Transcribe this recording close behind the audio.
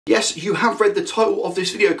Yes, you have read the title of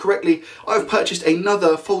this video correctly. I've purchased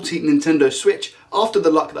another faulty Nintendo Switch after the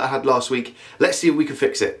luck that I had last week. Let's see if we can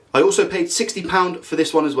fix it. I also paid £60 for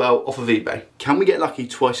this one as well off of eBay. Can we get lucky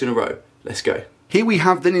twice in a row? Let's go. Here we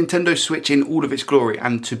have the Nintendo Switch in all of its glory,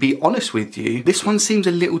 and to be honest with you, this one seems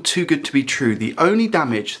a little too good to be true. The only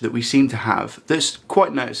damage that we seem to have that's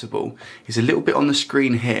quite noticeable is a little bit on the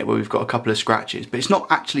screen here where we've got a couple of scratches, but it's not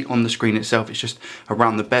actually on the screen itself, it's just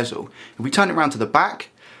around the bezel. If we turn it around to the back,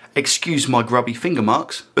 excuse my grubby finger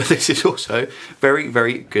marks, but this is also very,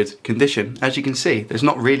 very good condition. As you can see, there's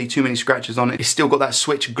not really too many scratches on it. It's still got that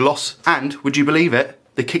Switch gloss, and would you believe it?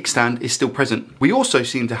 The kickstand is still present. We also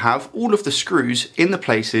seem to have all of the screws in the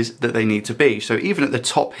places that they need to be. So even at the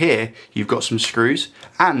top here, you've got some screws,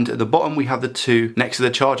 and at the bottom we have the two next to the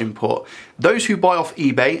charging port. Those who buy off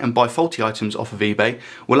eBay and buy faulty items off of eBay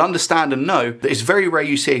will understand and know that it's very rare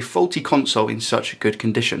you see a faulty console in such good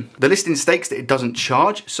condition. The listing states that it doesn't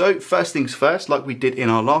charge, so first things first, like we did in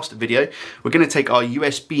our last video, we're going to take our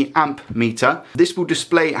USB amp meter. This will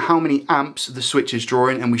display how many amps the Switch is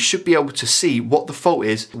drawing, and we should be able to see what the fault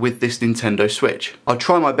is with this Nintendo Switch. I'll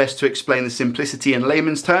try my best to explain the simplicity in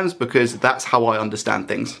layman's terms because that's how I understand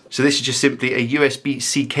things. So this is just simply a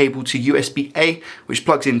USB-C cable to USB-A, which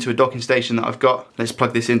plugs into a docking station that I've got. Let's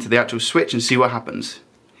plug this into the actual Switch and see what happens.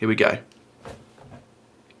 Here we go.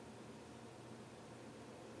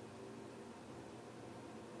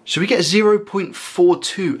 So we get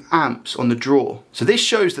 0.42 amps on the draw. So this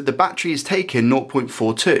shows that the battery is taking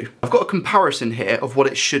 0.42. I've got a comparison here of what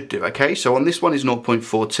it should do, okay? So on this one is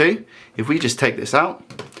 0.42. If we just take this out,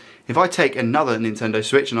 if I take another Nintendo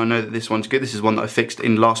Switch, and I know that this one's good, this is one that I fixed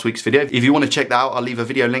in last week's video. If you want to check that out, I'll leave a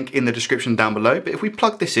video link in the description down below. But if we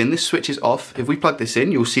plug this in, this switch is off. If we plug this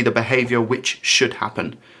in, you'll see the behavior which should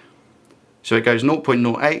happen. So it goes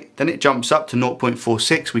 0.08, then it jumps up to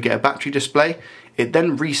 0.46, we get a battery display. It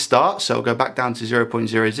then restarts, so it'll go back down to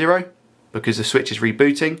 0.00 because the Switch is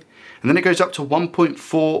rebooting. And then it goes up to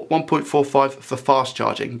 1.4, 1.45 for fast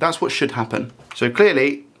charging. That's what should happen. So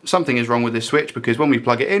clearly, something is wrong with this Switch because when we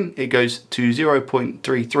plug it in, it goes to 0.33,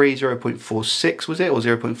 0.46 was it, or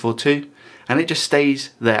 0.42, and it just stays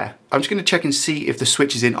there. I'm just going to check and see if the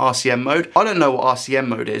Switch is in RCM mode. I don't know what RCM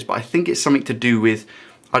mode is, but I think it's something to do with,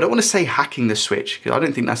 I don't want to say hacking the Switch, because I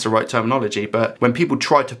don't think that's the right terminology, but when people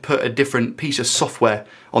try to put a different piece of software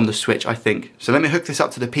on the Switch, I think. So let me hook this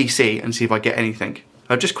up to the PC and see if I get anything.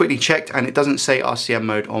 I've just quickly checked and it doesn't say RCM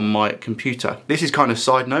mode on my computer. This is kind of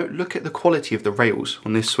side note, look at the quality of the rails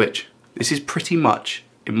on this Switch. This is pretty much,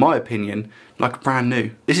 in my opinion, like brand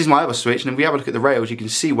new. This is my other Switch, and if we have a look at the rails, you can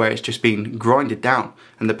see where it's just been grinded down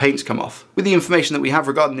and the paint's come off. With the information that we have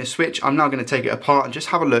regarding this Switch, I'm now going to take it apart and just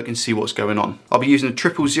have a look and see what's going on. I'll be using a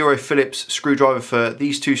 000 Phillips screwdriver for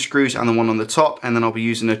these two screws and the one on the top, and then I'll be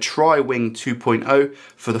using a Tri-Wing 2.0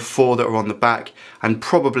 for the four that are on the back, and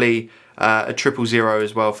probably a 000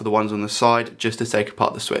 as well for the ones on the side, just to take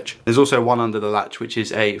apart the Switch. There's also one under the latch, which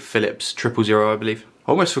is a Phillips 000, I believe.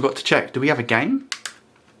 I almost forgot to check. Do we have a game?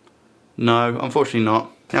 No, unfortunately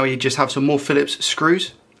not. Now we just have some more Phillips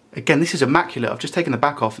screws. Again, this is immaculate. I've just taken the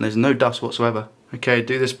back off and there's no dust whatsoever. Okay,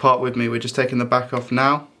 do this part with me. We're just taking the back off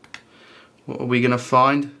now. What are we going to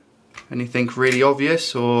find? Anything really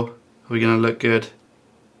obvious, or are we going to look good?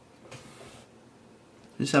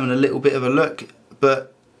 Just having a little bit of a look,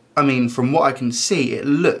 but I mean, from what I can see, it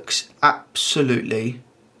looks absolutely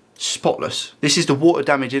spotless. This is the water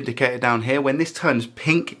damage indicator down here. When this turns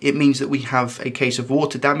pink, it means that we have a case of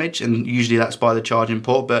water damage, and usually that's by the charging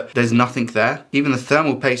port, but there's nothing there. Even the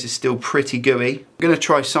thermal paste is still pretty gooey. I'm going to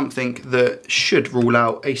try something that should rule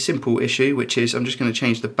out a simple issue, which is I'm just going to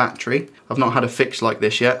change the battery. I've not had a fix like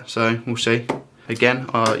this yet, so we'll see. Again,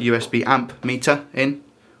 our USB amp meter in.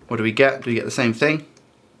 What do we get? Do we get the same thing?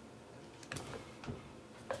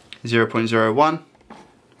 0.01.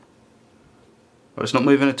 Well, it's not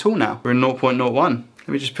moving at all now. We're in 0.01. Let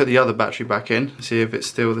me just put the other battery back in and see if it's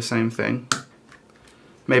still the same thing.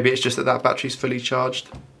 Maybe it's just that that battery's fully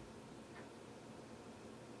charged.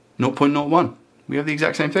 0.01. We have the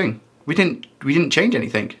exact same thing. We didn't change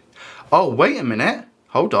anything. Oh, wait a minute.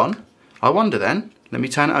 Hold on. I wonder then. Let me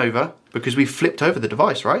turn it over, because we flipped over the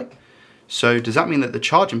device, right? So does that mean that the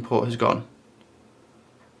charging port has gone?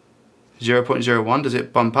 0.01, does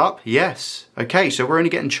it bump up? Yes. Okay, so we're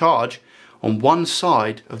only getting charge on one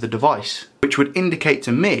side of the device, which would indicate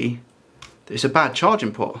to me that it's a bad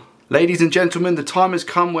charging port. Ladies and gentlemen, the time has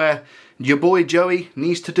come where your boy Joey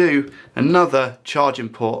needs to do another charging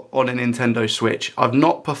port on a Nintendo Switch. I've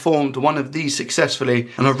not performed one of these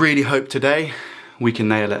successfully, and I really hope today we can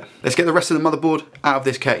nail it. Let's get the rest of the motherboard out of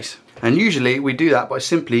this case. And usually we do that by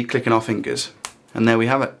simply clicking our fingers. And there we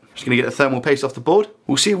have it. Just gonna get the thermal paste off the board.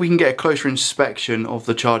 We'll see if we can get a closer inspection of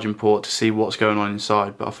the charging port to see what's going on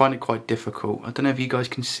inside, but I find it quite difficult. I don't know if you guys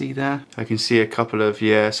can see there. I can see a couple of,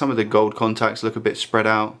 yeah, some of the gold contacts look a bit spread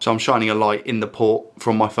out. So I'm shining a light in the port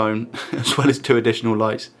from my phone, as well as 2 additional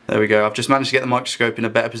lights. There we go. I've just managed to get the microscope in a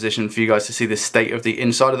better position for you guys to see the state of the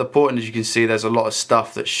inside of the port, and as you can see, there's a lot of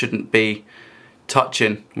stuff that shouldn't be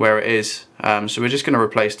touching where it is. So we're just going to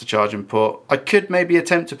replace the charging port. I could maybe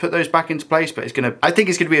attempt to put those back into place, but I think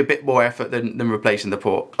it's going to be a bit more effort than replacing the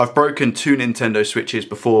port. I've broken 2 Nintendo Switches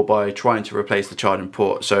before by trying to replace the charging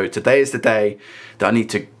port. So today is the day that I need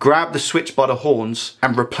to grab the Switch by the horns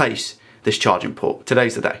and replace this charging port.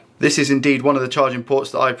 Today's the day. This is indeed one of the charging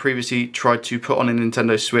ports that I previously tried to put on a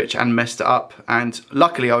Nintendo Switch and messed it up, and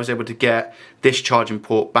luckily I was able to get this charging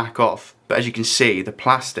port back off. But as you can see, the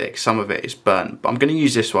plastic, some of it is burnt. But I'm going to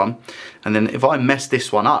use this one, and then if I mess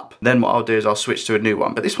this one up, then what I'll do is I'll switch to a new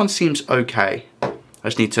one. But this one seems okay. I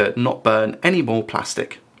just need to not burn any more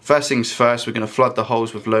plastic. First things first, we're going to flood the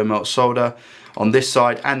holes with low melt solder on this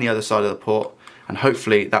side and the other side of the port, and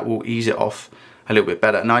hopefully that will ease it off a little bit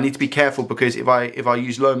better. Now I need to be careful because if I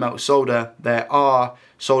use low melt solder, there are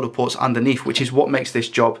solder ports underneath, which is what makes this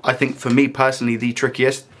job, I think for me personally, the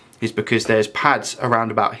trickiest, is because there's pads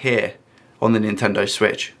around about here on the Nintendo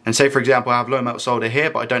Switch. And say for example I have low melt solder here,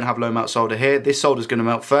 but I don't have low melt solder here. This solder is going to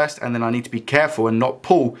melt first, and then I need to be careful and not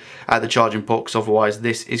pull at the charging port, because otherwise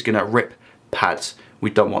this is going to rip pads. We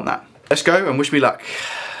don't want that. Let's go and wish me luck.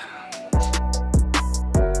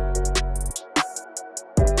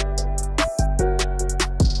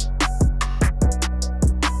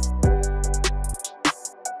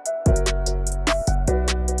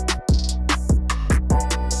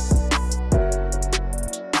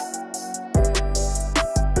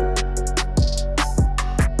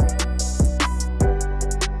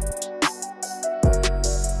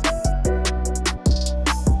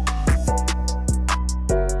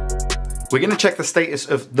 We're going to check the status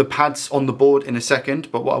of the pads on the board in a second,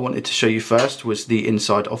 but what I wanted to show you first was the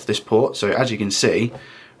inside of this port. So as you can see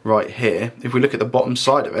right here, if we look at the bottom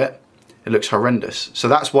side of it, it looks horrendous. So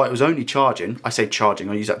that's why it was only charging, I say charging,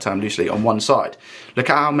 I use that term loosely, on one side. Look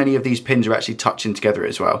at how many of these pins are actually touching together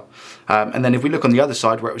as well. And then if we look on the other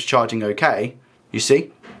side where it was charging okay, you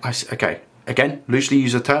see, okay, again, loosely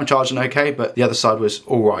use the term charging okay, but the other side was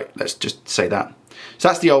all right, let's just say that. So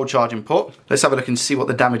that's the old charging port. Let's have a look and see what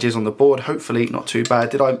the damage is on the board. Hopefully not too bad.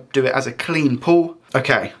 Did I do it as a clean pull?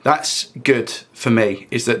 Okay, that's good for me,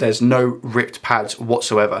 is that there's no ripped pads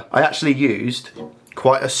whatsoever. I actually used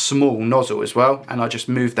quite a small nozzle as well, and I just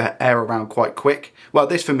moved the air around quite quick. Well,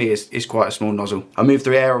 this for me is quite a small nozzle. I moved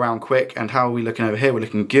the air around quick, and how are we looking over here? We're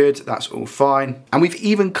looking good, that's all fine. And we've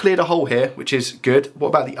even cleared a hole here, which is good. What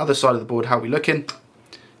about the other side of the board? How are we looking?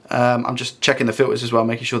 I'm just checking the filters as well,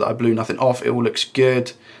 making sure that I blew nothing off. It all looks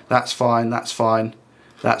good. That's fine, that's fine,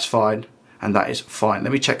 that's fine, and that is fine.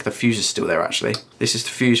 Let me check the fuse is still there actually. This is the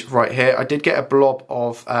fuse right here. I did get a blob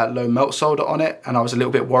of low melt solder on it, and I was a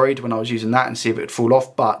little bit worried when I was using that and see if it would fall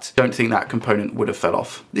off, but don't think that component would have fell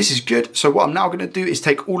off. This is good. So what I'm now going to do is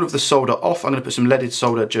take all of the solder off. I'm going to put some leaded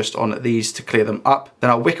solder just on these to clear them up. Then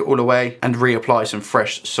I'll wick it all away and reapply some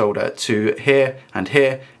fresh solder to here and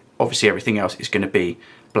here. Obviously everything else is going to be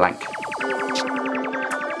blank.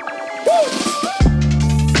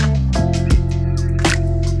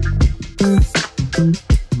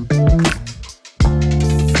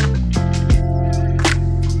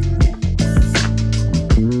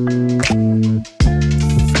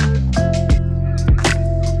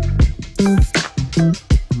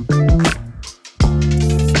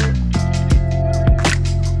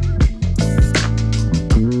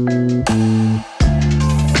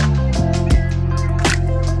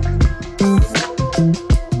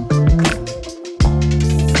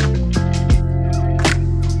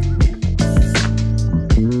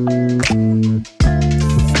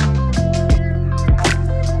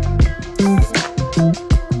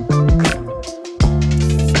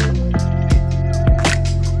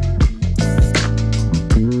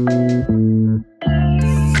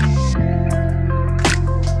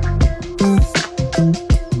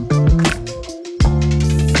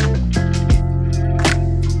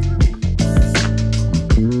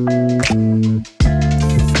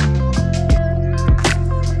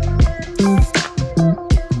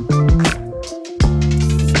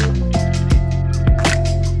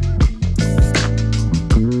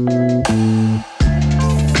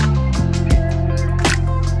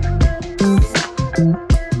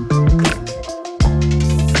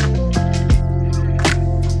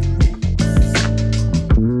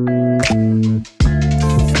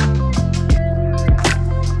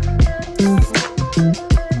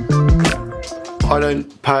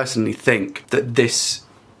 personally think that this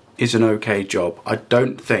is an okay job. I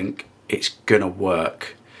don't think it's gonna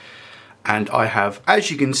work. And I have, as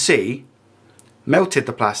you can see, melted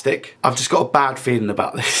the plastic. I've just got a bad feeling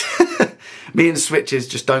about this. Me and switches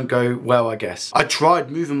just don't go well, I guess. I tried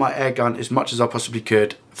moving my air gun as much as I possibly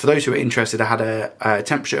could. For those who are interested, I had a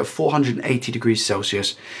temperature of 480 degrees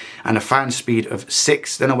Celsius and a fan speed of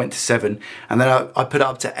 6, then I went to 7, and then I put it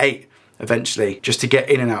up to 8 eventually, just to get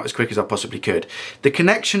in and out as quick as I possibly could. The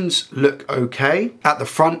connections look okay at the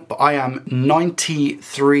front, but I am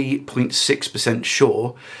 93.6%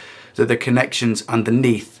 sure that the connections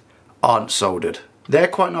underneath aren't soldered. They're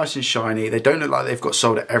quite nice and shiny. They don't look like they've got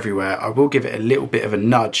solder everywhere. I will give it a little bit of a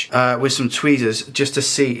nudge with some tweezers just to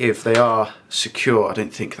see if they are secure. I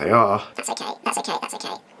don't think they are. That's okay, that's okay, that's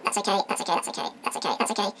okay. That's okay, that's okay, that's okay, that's okay,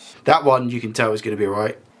 that's okay. That one you can tell is going to be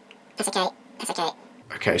alright. That's okay, that's okay.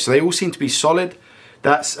 Okay, so they all seem to be solid.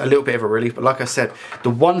 That's a little bit of a relief, but like I said, the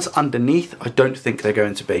ones underneath, I don't think they're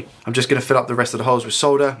going to be. I'm just going to fill up the rest of the holes with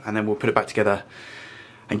solder, and then we'll put it back together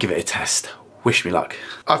and give it a test. Wish me luck.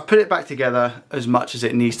 I've put it back together as much as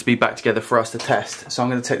it needs to be back together for us to test. So I'm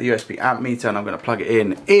going to take the USB amp meter and I'm going to plug it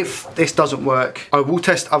in. If this doesn't work, I will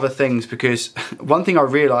test other things, because one thing I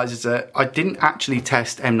realised is that I didn't actually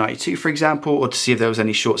test M92, for example, or to see if there was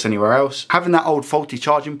any shorts anywhere else. Having that old faulty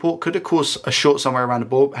charging port could have caused a short somewhere around the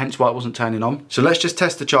board, hence why it wasn't turning on. So let's just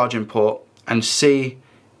test the charging port and see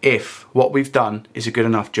if what we've done is a good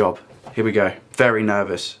enough job. Here we go. Very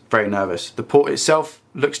nervous, very nervous. The port itself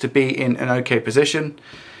looks to be in an okay position.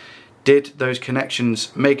 Did those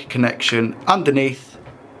connections make a connection underneath?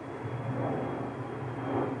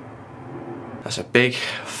 That's a big,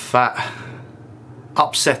 fat,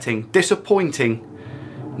 upsetting, disappointing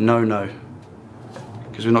no.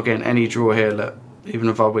 Because we're not getting any draw here, look. Even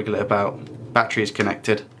if I wiggle it about, battery is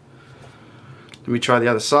connected. Let me try the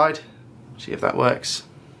other side, see if that works.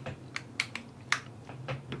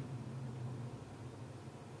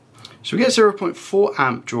 So we get 0.4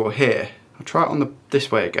 amp draw here. I'll try it on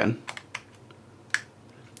this way again.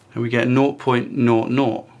 And we get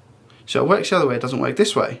 0.00. So it works the other way, it doesn't work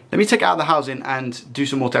this way. Let me take it out of the housing and do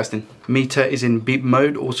some more testing. Meter is in beep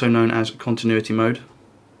mode, also known as continuity mode.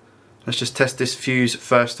 Let's just test this fuse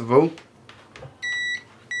first of all.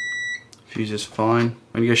 Fuse is fine.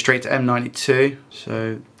 I'm going to go straight to M92.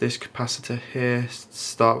 So this capacitor here,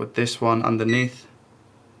 start with this one underneath.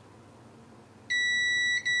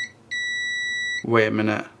 Wait a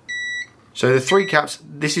minute. So the 3 caps,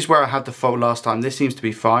 this is where I had the fault last time. This seems to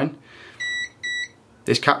be fine.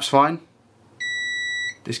 This cap's fine.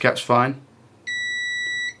 This cap's fine.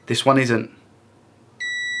 This one isn't.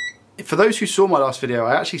 For those who saw my last video,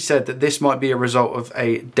 I actually said that this might be a result of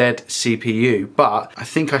a dead CPU, but I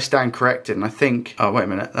think I stand corrected, and I think, oh wait a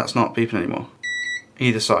minute, that's not beeping anymore.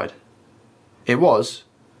 Either side. It was.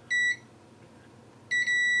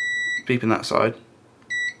 Beeping that side.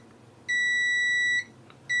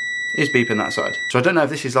 Is beeping that side. So I don't know if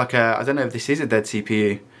this is like a, I don't know if this is a dead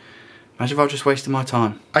CPU. Imagine if I was just wasting my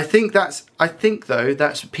time. I think though, that's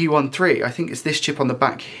P13. I think it's this chip on the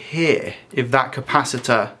back here, if that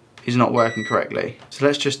capacitor is not working correctly. So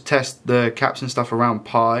let's just test the caps and stuff around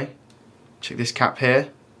Pi. Check this cap here.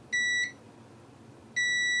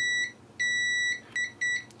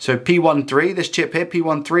 So P13, this chip here,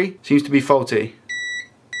 P13, seems to be faulty,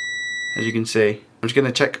 as you can see. I'm just going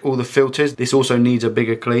to check all the filters. This also needs a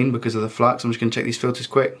bigger clean because of the flux. I'm just going to check these filters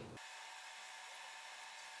quick.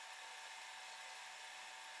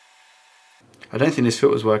 I don't think this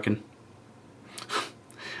filter's working.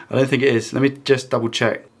 I don't think it is. Let me just double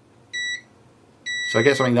check. So I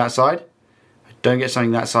get something that side. I don't get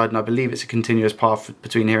something that side, and I believe it's a continuous path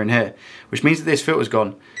between here and here, which means that this filter's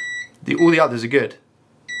gone. All the others are good.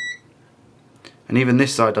 And even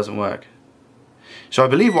this side doesn't work. So I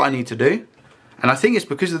believe what I need to do, and I think it's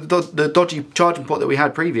because of the dodgy charging port that we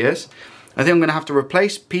had previous, I think I'm going to have to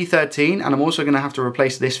replace P13, and I'm also going to have to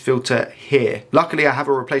replace this filter here. Luckily I have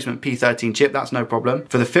a replacement P13 chip, that's no problem.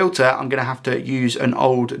 For the filter I'm going to have to use an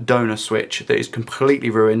old donor switch that is completely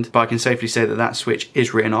ruined, but I can safely say that that switch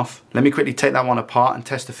is written off. Let me quickly take that one apart and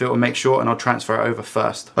test the filter, make sure, and I'll transfer it over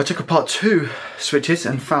first. I took apart 2 switches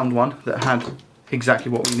and found one that had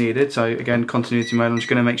exactly what we needed. So again, continuity mode. I'm just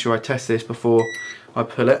going to make sure I test this before I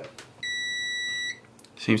pull it.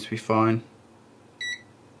 Seems to be fine.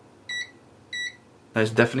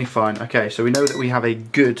 That's definitely fine. Okay, so we know that we have a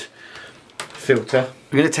good filter.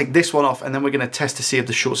 We're going to take this one off, and then we're going to test to see if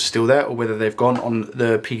the shorts are still there or whether they've gone on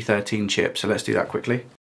the P13 chip. So let's do that quickly.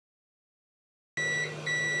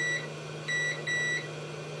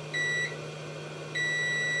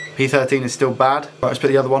 P13 is still bad. Right, let's put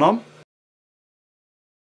the other one on.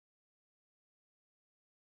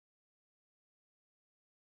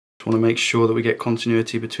 Just want to make sure that we get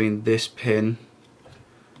continuity between this pin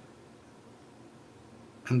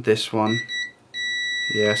and this one.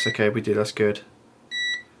 Yes, okay, we do, that's good.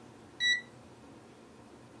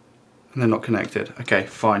 And they're not connected. Okay,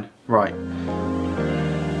 fine, right.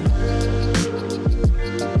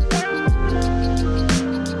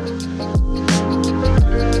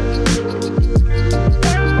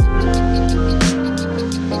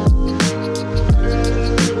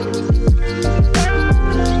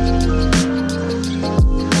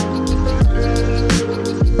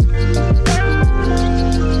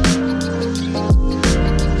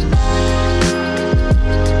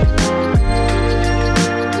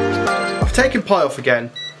 Taken pie off again.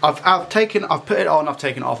 I've put it on, I've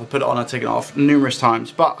taken it off, I've put it on, I've taken it off numerous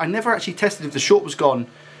times, but I never actually tested if the short was gone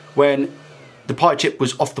when the pie chip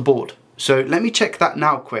was off the board. So let me check that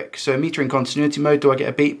now quick. So meter in continuity mode, do I get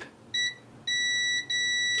a beep?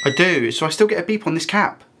 I do, so I still get a beep on this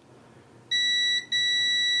cap.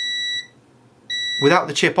 Without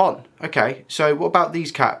the chip on. Okay, so what about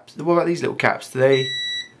these caps? What about these little caps? Do they...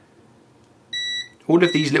 All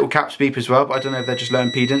of these little caps beep as well, but I don't know if they're just low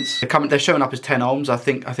impedance. They're showing up as 10 ohms. I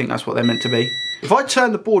think that's what they're meant to be. If I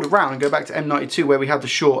turn the board around and go back to M92 where we had the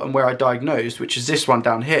short and where I diagnosed, which is this one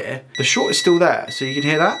down here, the short is still there. So you can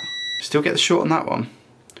hear that? Still get the short on that one.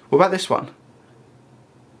 What about this one?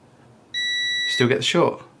 Still get the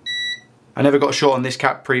short. I never got a short on this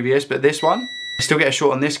cap previous, but this one, I still get a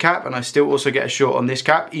short on this cap, and I still also get a short on this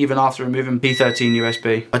cap, even after removing P13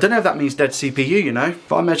 USB. I don't know if that means dead CPU, you know.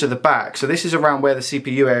 If I measure the back, so this is around where the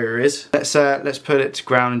CPU area is. Let's put it to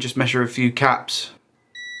ground and just measure a few caps.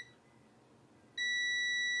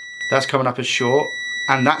 That's coming up as short,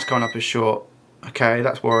 and that's coming up as short. Okay,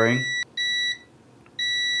 that's worrying.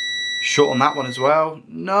 Short on that one as well.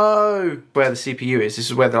 No! Where the CPU is. This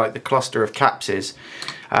is where the cluster of caps is.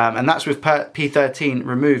 And that's with P13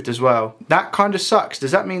 removed as well. That kind of sucks.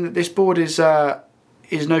 Does that mean that this board is no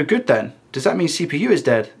good then? Does that mean CPU is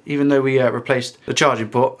dead, even though we replaced the charging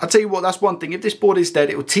port? I'll tell you what, that's one thing. If this board is dead,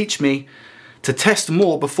 it will teach me to test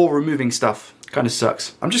more before removing stuff. Kind of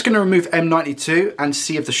sucks. I'm just going to remove M92 and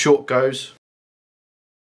see if the short goes.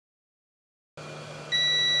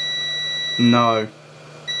 No.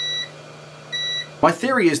 My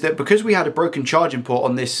theory is that because we had a broken charging port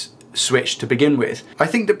on this switch to begin with, I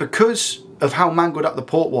think that because of how mangled up the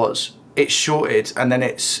port was, it shorted and then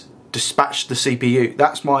it's dispatched the CPU.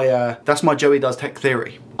 That's my Joey Does Tech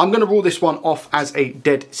theory. I'm going to rule this one off as a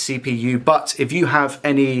dead CPU, but if you have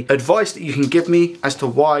any advice that you can give me as to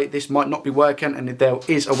why this might not be working and if there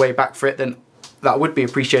is a way back for it, then that would be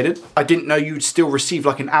appreciated. I didn't know you'd still receive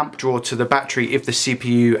like an amp draw to the battery if the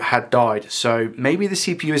CPU had died. So maybe the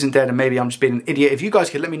CPU isn't dead and maybe I'm just being an idiot. If you guys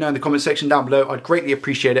could let me know in the comment section down below, I'd greatly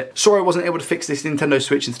appreciate it. Sorry I wasn't able to fix this Nintendo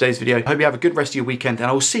Switch in today's video. I hope you have a good rest of your weekend and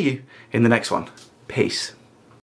I will see you in the next one. Peace.